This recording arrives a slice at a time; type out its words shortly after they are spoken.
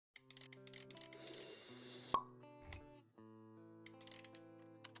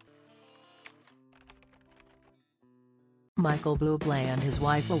Michael Bublé and his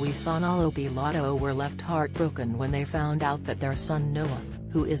wife Oisana Lopilato were left heartbroken when they found out that their son Noah,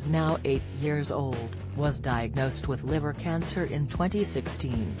 who is now 8 years old, was diagnosed with liver cancer in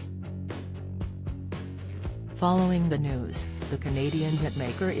 2016. Following the news, the Canadian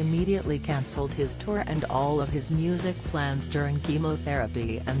hitmaker immediately cancelled his tour and all of his music plans during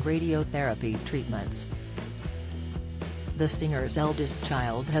chemotherapy and radiotherapy treatments. The singer's eldest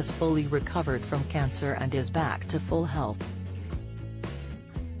child has fully recovered from cancer and is back to full health.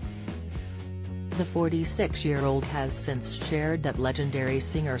 The 46-year-old has since shared that legendary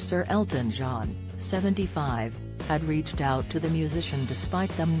singer Sir Elton John, 75, had reached out to the musician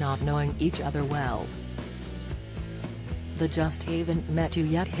despite them not knowing each other well. The Just Haven't Met You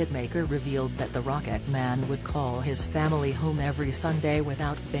Yet hitmaker revealed that the Rocket Man would call his family home every Sunday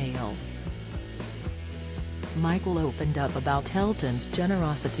without fail. Michael opened up about Elton's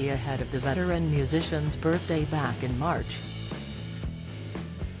generosity ahead of the veteran musician's birthday back in March.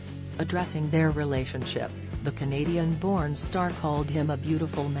 Addressing their relationship, the Canadian-born star called him a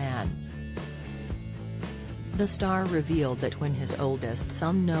beautiful man. The star revealed that when his oldest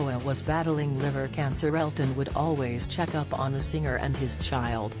son Noah was battling liver cancer, Elton would always check up on the singer and his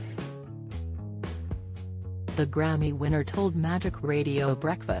child. The Grammy winner told Magic Radio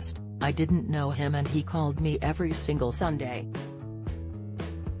Breakfast, "I didn't know him and he called me every single Sunday.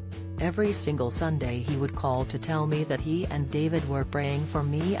 Every single Sunday he would call to tell me that he and David were praying for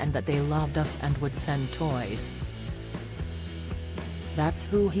me and that they loved us and would send toys. That's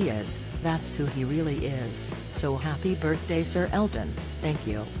who he is, that's who he really is, so happy birthday Sir Elton, thank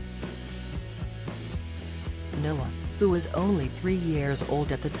you." Noah, who was only 3 years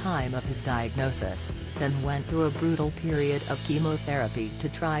old at the time of his diagnosis, then went through a brutal period of chemotherapy to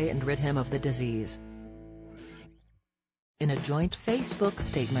try and rid him of the disease. In a joint Facebook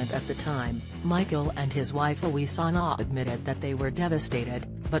statement at the time, Michael and his wife Oisana admitted that they were devastated,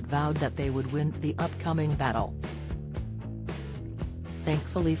 but vowed that they would win the upcoming battle.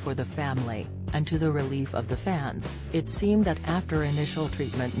 Thankfully for the family, and to the relief of the fans, it seemed that after initial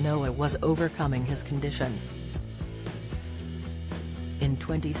treatment Noah was overcoming his condition. In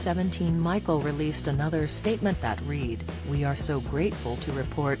 2017 Michael released another statement that read, "We are so grateful to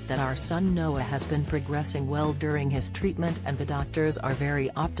report that our son Noah has been progressing well during his treatment and the doctors are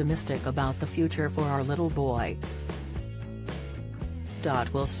very optimistic about the future for our little boy."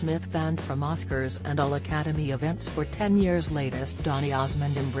 Will Smith banned from Oscars and all Academy events for 10 years. Latest Donny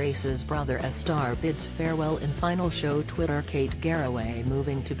Osmond embraces brother as star bids farewell in final show. Twitter Kate Garraway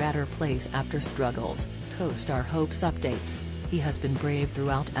moving to better place after struggles, co-star hopes updates, "He has been brave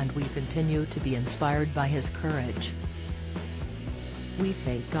throughout and we continue to be inspired by his courage. We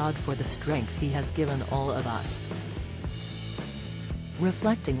thank God for the strength he has given all of us."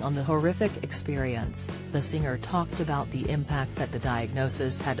 Reflecting on the horrific experience, the singer talked about the impact that the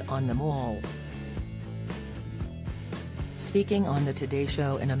diagnosis had on them all. Speaking on the Today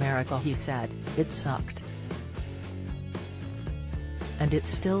Show in America he said, "It sucked. And it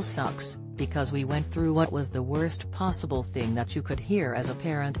still sucks, because we went through what was the worst possible thing that you could hear as a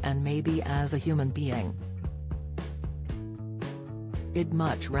parent and maybe as a human being. I'd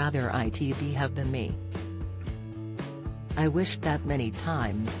much rather it'd have been me. I wished that many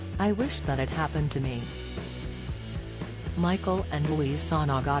times, I wished that it happened to me." Michael and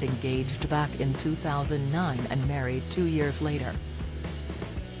Oisana got engaged back in 2009 and married 2 years later.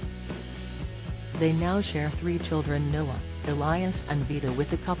 They now share 3 children: Noah, Elias and Vita, with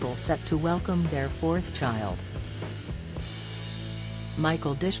the couple set to welcome their 4th child.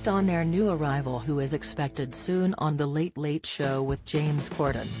 Michael dished on their new arrival, who is expected soon on The Late Late Show with James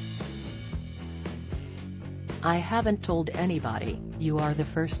Corden. "I haven't told anybody, you are the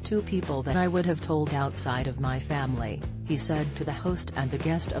first 2 people that I would have told outside of my family," he said to the host and the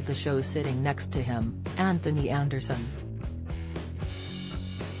guest of the show sitting next to him, Anthony Anderson.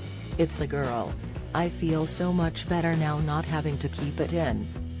 "It's a girl. I feel so much better now not having to keep it in.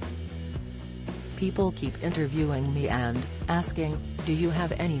 People keep interviewing me and asking, 'Do you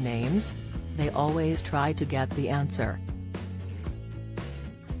have any names?' They always try to get the answer,